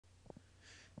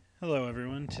Hello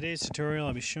everyone, today's tutorial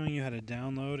I'll be showing you how to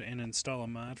download and install a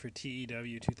mod for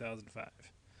TEW 2005.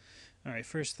 Alright,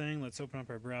 first thing, let's open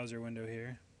up our browser window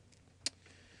here.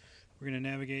 We're going to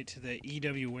navigate to the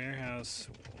EW Warehouse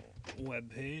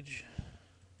webpage.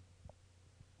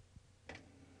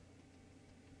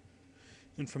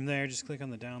 And from there, just click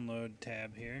on the download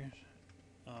tab here.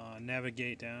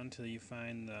 Navigate down till you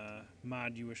find the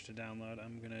mod you wish to download.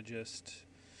 I'm going to just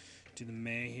do the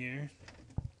May here.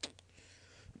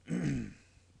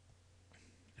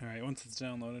 Alright, once it's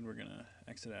downloaded, we're going to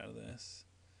exit out of this.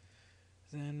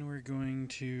 Then we're going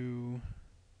to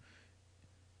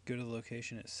go to the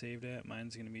location it's saved at.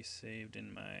 Mine's going to be saved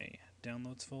in my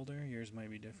downloads folder. Yours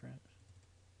might be different.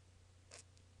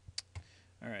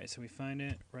 Alright, so we find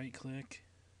it, right click,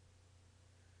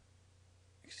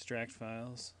 extract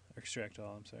files, or extract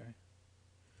all, I'm sorry.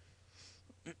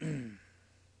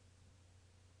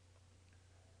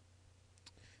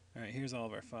 Alright, here's all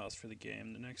of our files for the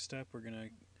game. The next step, we're going to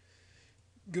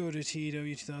go to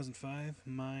TEW 2005.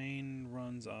 Mine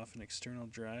runs off an external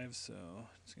drive, so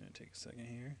it's going to take a second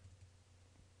here.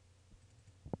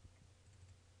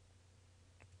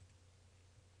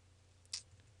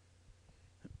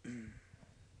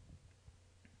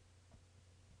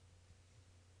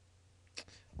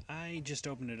 I just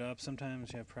opened it up.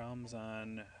 Sometimes you have problems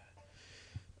on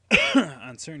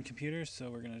on certain computers, so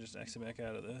we're going to just exit back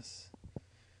out of this.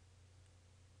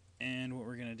 And what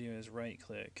we're going to do is right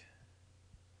click,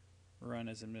 run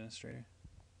as administrator.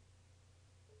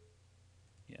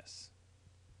 Yes.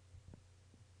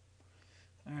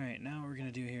 Alright, now what we're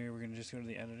going to do here, we're going to just go to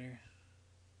the editor,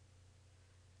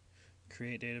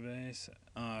 create database,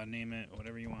 name it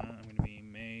whatever you want. I'm going to be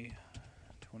May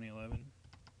 2011.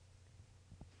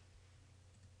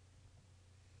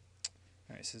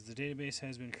 Alright, it says the database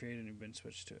has been created and you've been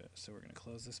switched to it. So we're going to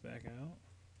close this back out.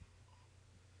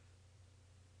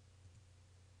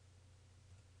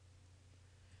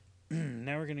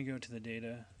 Now we're going to go to the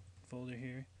data folder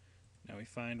here. Now we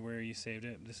find where you saved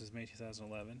it. This is May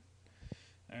 2011.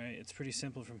 Alright, it's pretty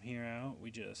simple from here out.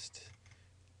 We just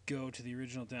go to the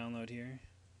original download here.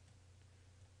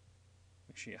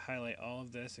 Make sure you highlight all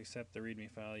of this except the README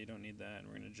file. You don't need that. And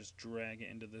we're going to just drag it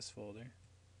into this folder.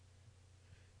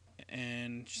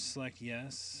 And select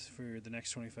yes for the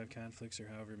next 25 conflicts or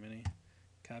however many.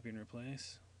 Copy and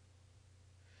replace.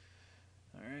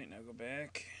 Alright, now go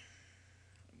back.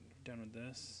 I'm done with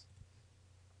this.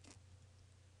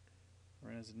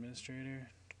 Run as administrator.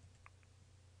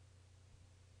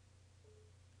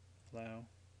 Allow.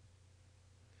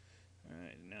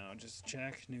 Alright, now just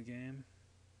check new game.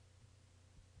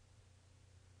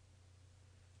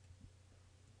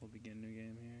 We'll begin new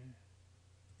game here.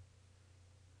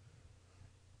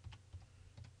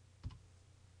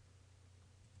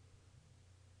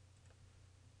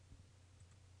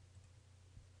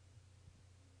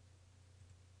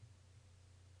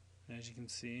 As you can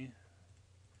see,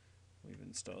 we've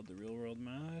installed the real world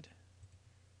mod.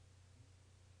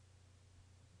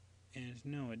 And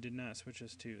no, it did not switch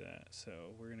us to that, so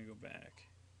we're going to go back.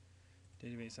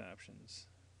 Database options.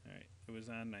 Alright, it was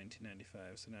on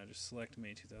 1995, so now just select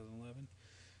May 2011.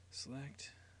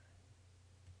 Select.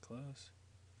 Close.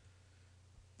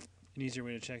 An easier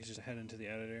way to check is just head into the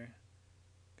editor.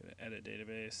 Go to edit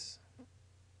database.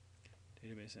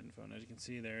 Database info. And as you can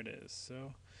see, there it is.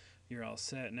 So you're all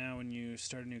set. Now when you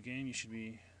start a new game, you should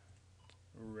be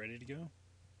ready to go.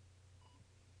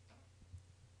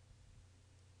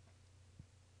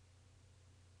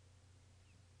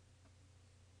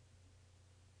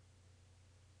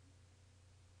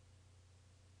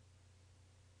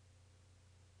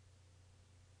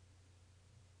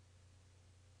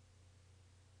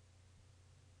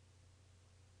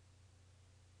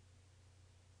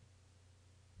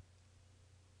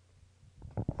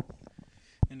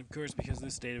 And of course, because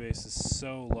this database is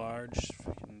so large,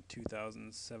 freaking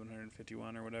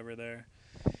 2,751 or whatever there,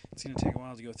 it's going to take a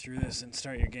while to go through this and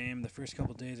start your game. The first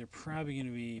couple days are probably going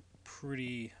to be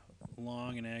pretty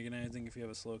long and agonizing if you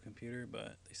have a slow computer,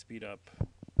 but they speed up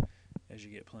as you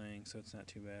get playing, so it's not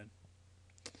too bad.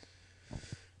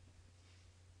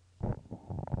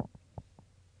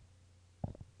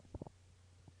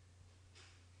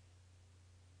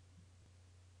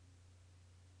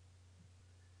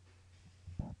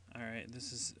 Alright,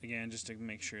 this is, again, just to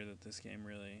make sure that this game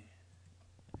really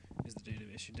is the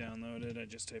database you downloaded. I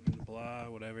just type in blah,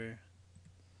 whatever.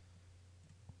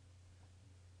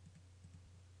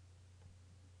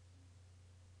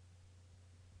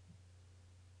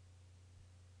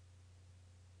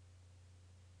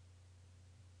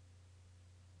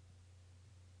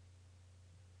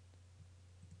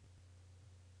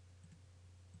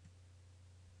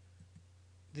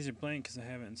 These are blank because I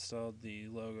haven't installed the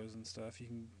logos and stuff. You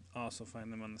can also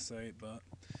find them on the site, but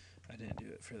I didn't do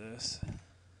it for this.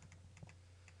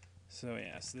 So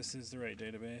yes, this is the right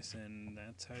database, and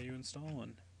that's how you install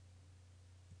one.